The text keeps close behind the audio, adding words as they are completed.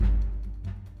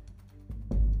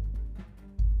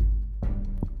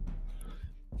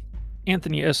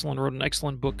Anthony Esolen wrote an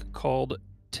excellent book called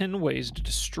 10 Ways to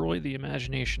Destroy the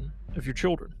Imagination of Your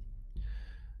Children.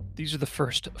 These are the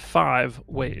first 5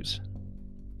 ways.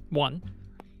 1.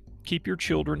 Keep your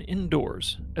children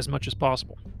indoors as much as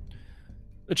possible.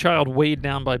 A child weighed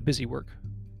down by busy work,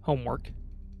 homework,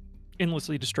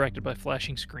 endlessly distracted by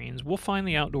flashing screens will find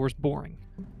the outdoors boring,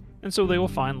 and so they will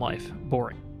find life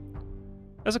boring.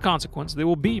 As a consequence, they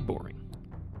will be boring.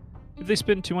 If they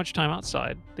spend too much time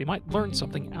outside, they might learn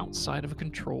something outside of a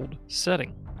controlled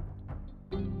setting.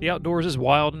 The outdoors is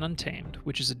wild and untamed,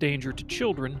 which is a danger to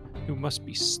children who must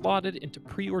be slotted into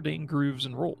preordained grooves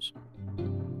and roles.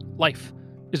 Life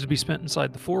is to be spent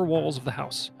inside the 4 walls of the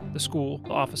house, the school,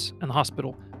 the office, and the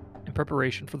hospital in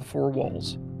preparation for the 4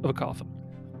 walls of a coffin.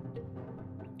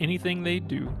 Anything they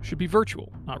do should be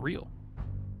virtual, not real.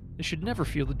 They should never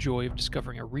feel the joy of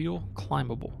discovering a real,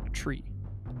 climbable tree.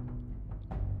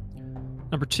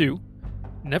 Number 2,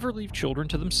 never leave children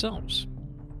to themselves.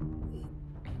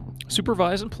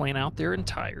 Supervise and plan out their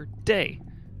entire day.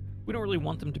 We don't really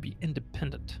want them to be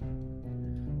independent.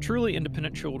 Truly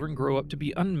independent children grow up to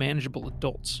be unmanageable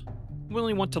adults. We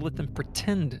only want to let them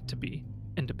pretend to be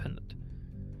independent.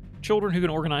 Children who can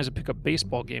organize a pickup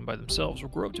baseball game by themselves will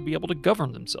grow up to be able to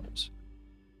govern themselves.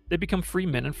 They become free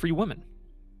men and free women.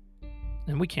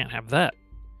 And we can't have that.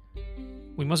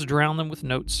 We must drown them with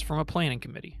notes from a planning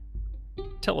committee.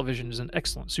 Television is an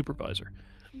excellent supervisor.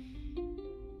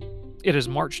 It has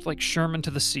marched like Sherman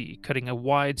to the sea, cutting a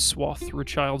wide swath through a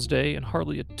child's day and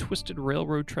hardly a twisted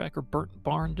railroad track or burnt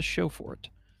barn to show for it.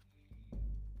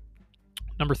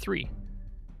 Number 3,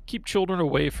 keep children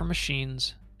away from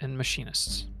machines and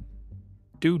machinists.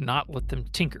 Do not let them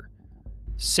tinker.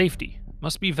 Safety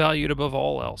must be valued above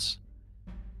all else.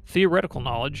 Theoretical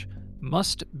knowledge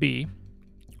must be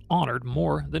honored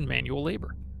more than manual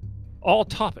labor. All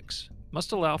topics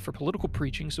must allow for political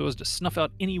preaching so as to snuff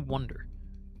out any wonder.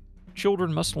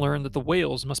 Children must learn that the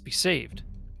whales must be saved,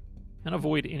 and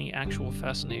avoid any actual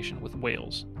fascination with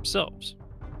whales themselves.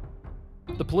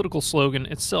 The political slogan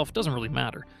itself doesn't really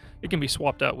matter. It can be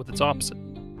swapped out with its opposite.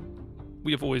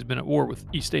 We have always been at war with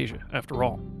East Asia, after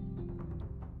all.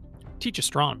 Teach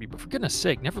astronomy, but for goodness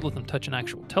sake, never let them touch an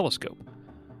actual telescope.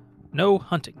 No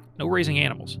hunting, no raising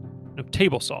animals, no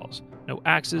table saws, no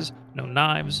axes, no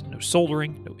knives, no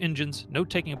soldering, no engines, no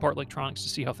taking apart electronics to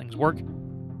see how things work.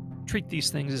 Treat these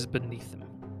things as beneath them.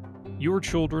 Your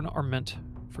children are meant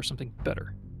for something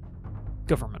better.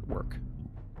 Government work.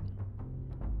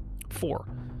 4.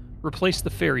 Replace the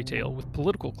fairy tale with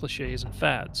political cliches and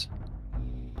fads.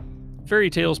 Fairy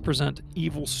tales present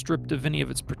evil stripped of any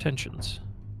of its pretensions.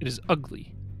 It is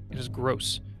ugly. It is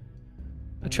gross.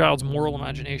 A child's moral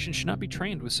imagination should not be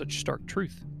trained with such stark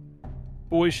truth.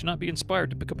 Boys should not be inspired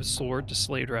to pick up a sword to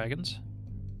slay dragons.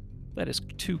 That is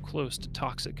too close to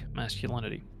toxic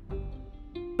masculinity.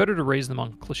 Better to raise them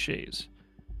on cliches.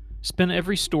 Spin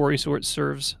every story so it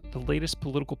serves the latest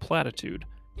political platitude,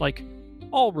 like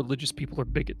all religious people are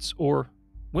bigots or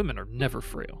women are never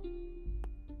frail.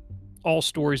 All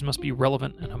stories must be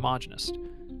relevant and homogenous.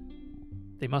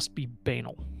 They must be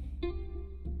banal.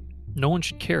 No one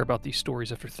should care about these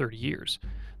stories after 30 years.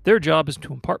 Their job is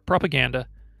to impart propaganda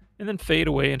and then fade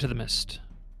away into the mist.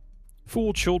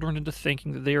 Fool children into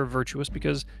thinking that they are virtuous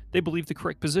because they believe the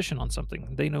correct position on something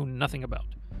they know nothing about.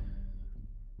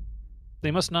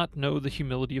 They must not know the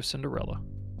humility of Cinderella,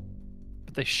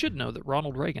 but they should know that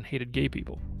Ronald Reagan hated gay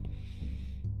people.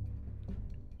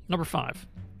 Number 5.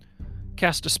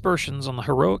 Cast aspersions on the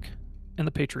heroic and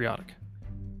the patriotic.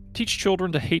 Teach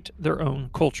children to hate their own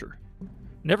culture.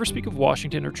 Never speak of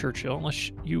Washington or Churchill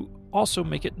unless you also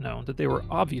make it known that they were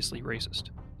obviously racist.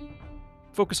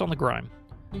 Focus on the grime.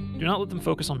 Do not let them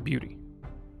focus on beauty.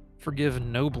 Forgive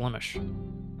no blemish.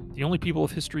 The only people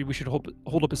of history we should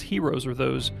hold up as heroes are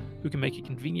those who can make a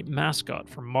convenient mascot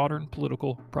for modern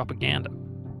political propaganda.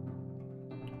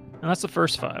 And that's the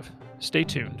first 5. Stay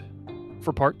tuned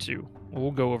for part 2, where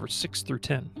we'll go over 6 through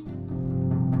 10.